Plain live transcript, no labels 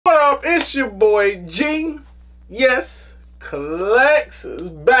up? It's your boy G. Yes, Collects is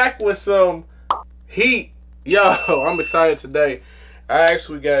back with some heat. Yo, I'm excited today. I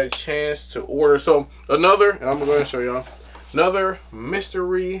actually got a chance to order another, and I'm going to show y'all another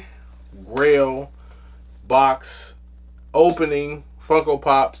mystery Grail box opening Funko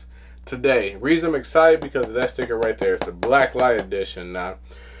Pops today. Reason I'm excited because of that sticker right there. It's the Black Light edition. Now,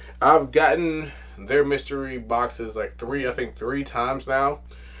 I've gotten their mystery boxes like three times now.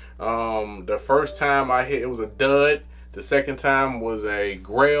 The first time I hit, it was a dud. The second time was a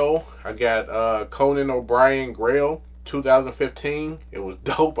Grail. I got Conan O'Brien Grail 2015. It was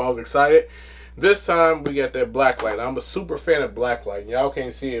dope. I was excited. This time we got that Blacklight. I'm a super fan of Blacklight. Y'all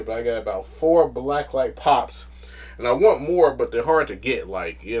can't see it, but I got about 4 Blacklight pops. And I want more, but they're hard to get.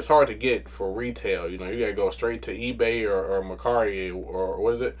 Like, it's hard to get for retail. You know, you gotta go straight to eBay or Mercari, or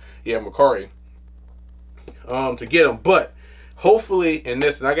what is it? Yeah, Mercari. To get them. But hopefully in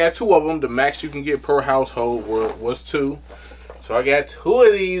this, and I got 2 of them. The max you can get per household was 2. So I got 2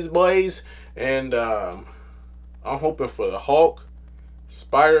 of these boys. And I'm hoping for the Hulk,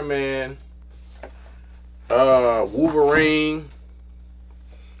 Spider-Man, Wolverine.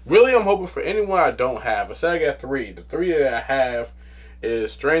 Really, I'm hoping for anyone I don't have. I said I got 3. The 3 that I have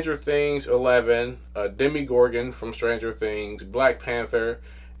is Stranger Things 11, Demogorgon from Stranger Things, Black Panther,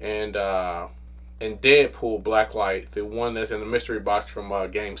 and Deadpool Blacklight, the one that's in the mystery box from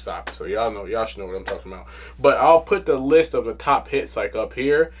GameStop. So y'all should know what I'm talking about. But I'll put the list of the top hits like up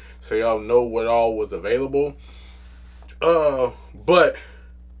here, so y'all know what all was available. But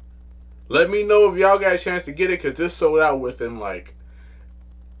let me know if y'all got a chance to get it, because this sold out within like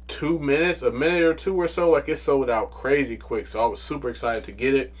 2 minutes, a minute or 2 or so. Like, it sold out crazy quick, so I was super excited to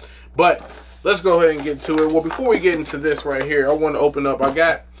get it. But let's go ahead and get to it. Well, before we get into this right here, I want to open up. I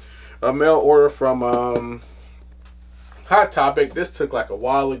got a mail order from Hot Topic. This took like a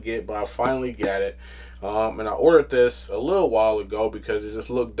while to get, but I finally got it. And I ordered this a little while ago because it just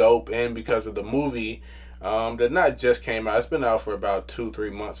looked dope, and because of the movie that not just came out. It's been out for about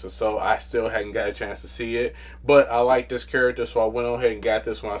 2-3 months or so. I still hadn't got a chance to see it, but I like this character, so I went on ahead and got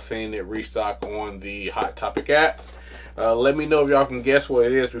this when I seen it restock on the Hot Topic app. Let me know if y'all can guess what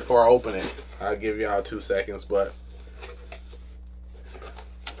it is before I open it. I'll give y'all 2 seconds, but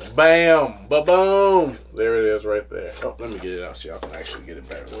bam, ba-boom, there it is right there. Oh, let me get it out so y'all can actually get a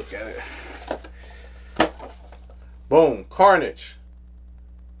better look at it. Boom, Carnage.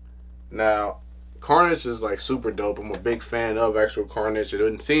 Now, Carnage is like super dope. I'm a big fan of actual Carnage. It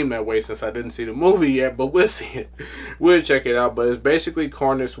didn't seem that way since I didn't see the movie yet, but we'll see it. We'll check it out. But it's basically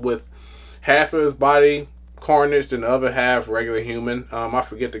Carnage with half of his body Carnage and the other half regular human. I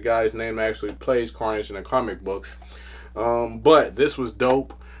forget the guy's name that actually plays Carnage in the comic books. But this was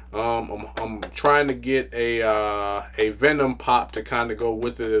dope. I'm trying to get a Venom pop to kind of go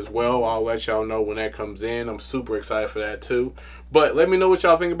with it as well. I'll let y'all know when that comes in. I'm super excited for that too. But let me know what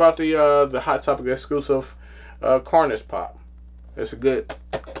y'all think about the Hot Topic exclusive Carnage pop. It's a good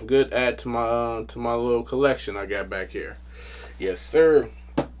add to my little collection I got back here. Yes, sir.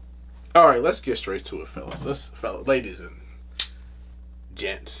 All right, let's get straight to it, fellas. Ladies and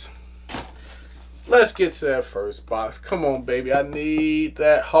gents. Let's get to that first box. Come on, baby. I need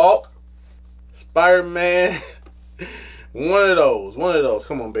that Hulk, Spider-Man. One of those.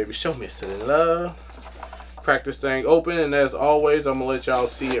 Come on, baby. Show me some love. Crack this thing open, and as always, I'm gonna let y'all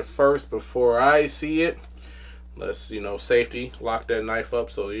see it first before I see it. Let's, safety. Lock that knife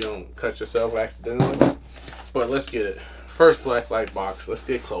up so you don't cut yourself accidentally. But let's get it. First Blacklight box. Let's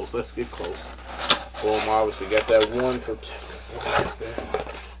get close. Boom. Obviously got that one protector.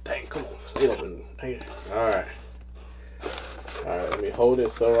 Dang, come on. Stay open. Alright, let me hold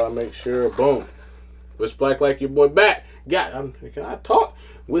it so I make sure. Boom. Which Blacklight your boy back? Can I talk?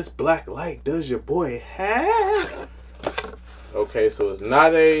 Which Blacklight does your boy have? Okay, so it's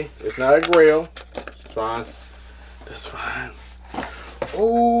not a Grail. It's fine. That's fine.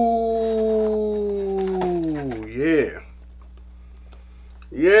 Oh yeah.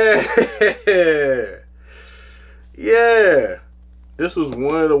 This was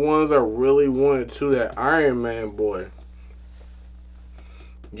one of the ones I really wanted too, that Iron Man boy.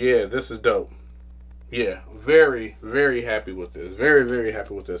 Yeah, this is dope. Yeah, very, very happy with this. Very, very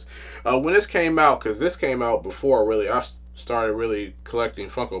happy with this. When this came out, because this came out before I started really collecting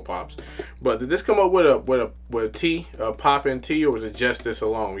Funko Pops. But did this come up with a pop and T, or was it just this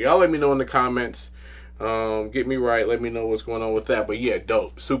alone? Y'all let me know in the comments. Get me right. Let me know what's going on with that. But yeah,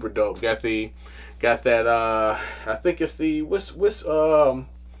 dope. Super dope. Got that, I think it's the, which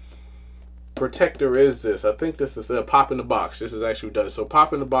protector is this? I think this is a pop in the box. This is actually does. So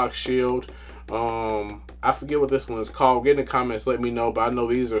pop in the box shield. I forget what this one is called. Get in the comments, let me know. But I know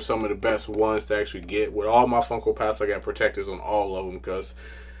these are some of the best ones to actually get. With all my Funko Pops, I got protectors on all of them because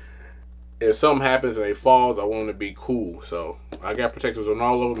if something happens and they falls, I want to be cool. So I got protectors on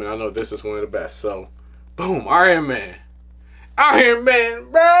all of them, and I know this is one of the best. So, boom, Iron Man. Iron Man,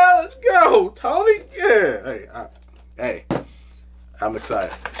 bro, let's go, Tony. Yeah, hey, I'm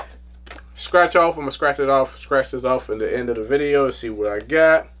excited. Scratch off. I'm gonna scratch this off in the end of the video and see what I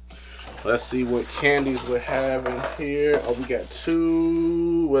got. Let's see what candies we have in here. Oh, we got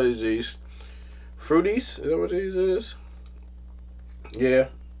two. What is these? Fruities? Is that what these is? Yeah,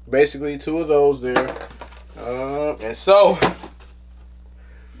 basically two of those there. And so,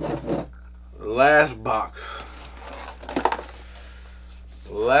 last box.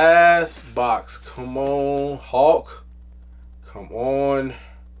 Last box. Come on, Hulk. Come on.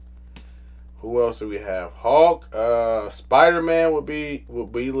 Who else do we have? Hulk, Spider-Man would be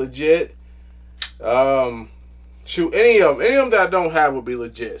legit. Shoot, any of them that I don't have would be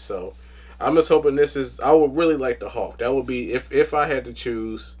legit. So I'm just hoping this is. I would really like the Hulk. That would be if I had to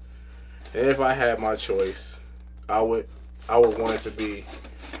choose, if I had my choice, I would want it to be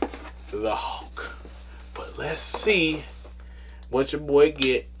the Hulk. But let's see what your boy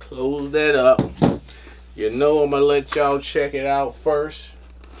get. Close that up. You know I'm gonna let y'all check it out first.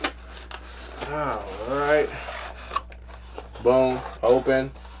 Alright. Boom.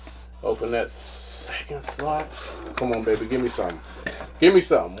 Open that second slot. Come on, baby. Give me something. Give me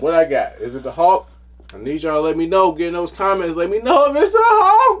something. What I got? Is it the Hulk? I need y'all to let me know. Get in those comments. Let me know if it's the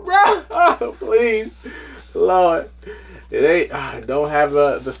Hulk, bro. Oh, please. Lord. It ain't. I don't have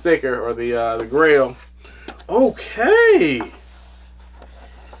the sticker or the Grail. Okay.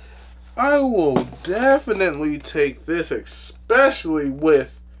 I will definitely take this, especially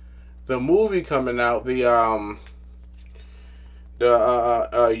with the movie coming out, dang,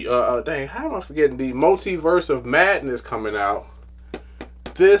 how am I forgetting? The Multiverse of Madness coming out.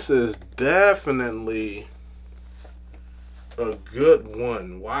 This is definitely a good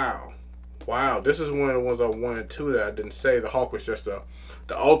one. Wow. Wow. This is one of the ones I wanted too that I didn't say. The Hulk was just the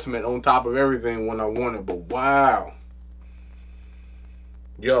ultimate on top of everything when I wanted, but wow.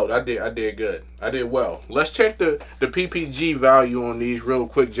 Yo, I did good. I did well. Let's check the PPG value on these real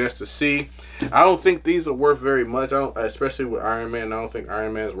quick just to see. I don't think these are worth very much. Especially with Iron Man. I don't think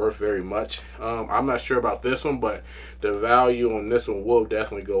Iron Man is worth very much. I'm not sure about this one, but the value on this one will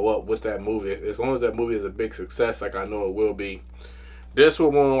definitely go up with that movie. As long as that movie is a big success, like I know it will be, this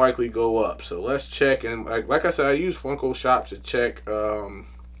will more likely go up. So let's check. And like I said, I use Funko Shop to check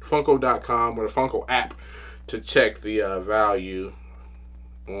Funko.com or the Funko app to check the value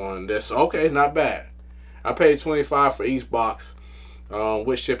on this. Okay, not bad. I paid $25 for each box.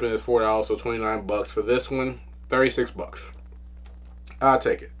 With shipping is $4, so $29 for this one. $36. I'll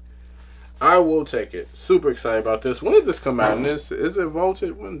take it. I will take it. Super excited about this. When did this come out? And is it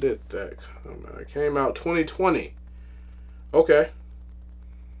vaulted? When did that come out? It came out 2020. Okay.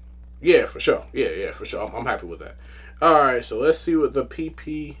 Yeah, for sure. Yeah, for sure. I'm happy with that. All right, so let's see what the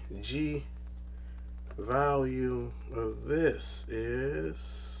PPG value of this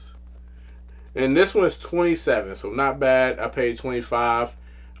is. And this one is 27, so not bad. I paid 25,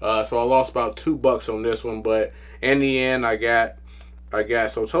 so I lost about $2 on this one, but in the end I got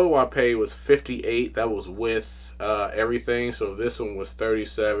so total I paid was 58. That was with everything. So this one was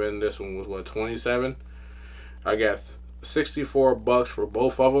 37, this one was what, 27. I got $64 for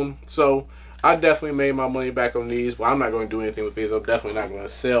both of them. So I definitely made my money back on these, but I'm not going to do anything with these. I'm definitely not going to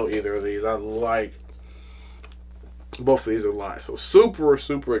sell either of these. I like both of these a lot. So super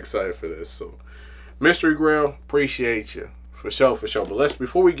excited for this. So Mystery Grail, appreciate you. For sure. But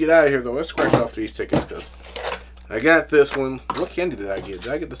before we get out of here though, let's scratch off these tickets because I got this one. What candy did I get?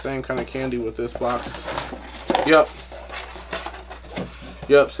 Did I get the same kind of candy with this box? Yep,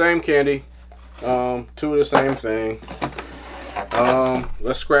 same candy. Two of the same thing.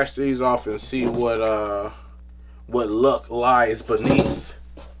 Let's scratch these off and see what luck lies beneath.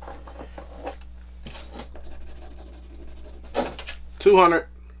 200,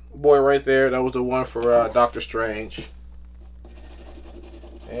 boy, right there. That was the one for Doctor Strange.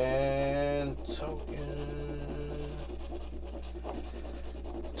 And token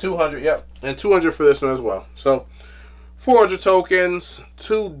 200, yep, and 200 for this one as well. So 400 tokens,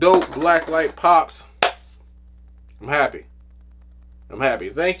 2 dope black light pops. I'm happy.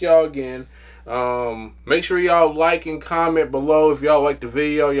 Thank y'all again. Make sure y'all like and comment below if y'all like the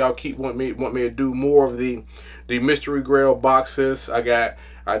video. Y'all want me to do more of the Mystery Grail boxes. I got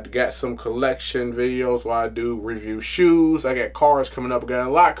some collection videos where I do review shoes. I got cars coming up. I got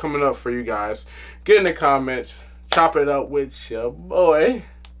a lot coming up for you guys. Get in the comments. Chop it up with your boy.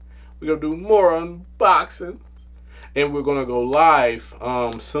 We're going to do more unboxing. And we're going to go live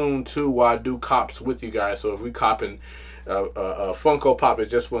soon, too, while I do cops with you guys. So if we copping Funko Pop that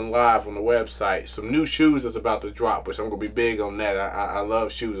just went live on the website. Some new shoes that's about to drop, which I'm going to be big on that. I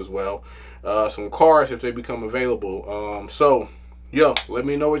love shoes as well. Some cars if they become available. So, yo, let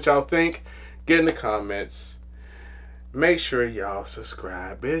me know what y'all think. Get in the comments. Make sure y'all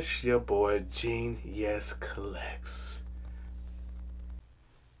subscribe. It's your boy, Gene Yes Collects.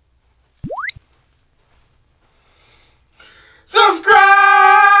 Subscribe!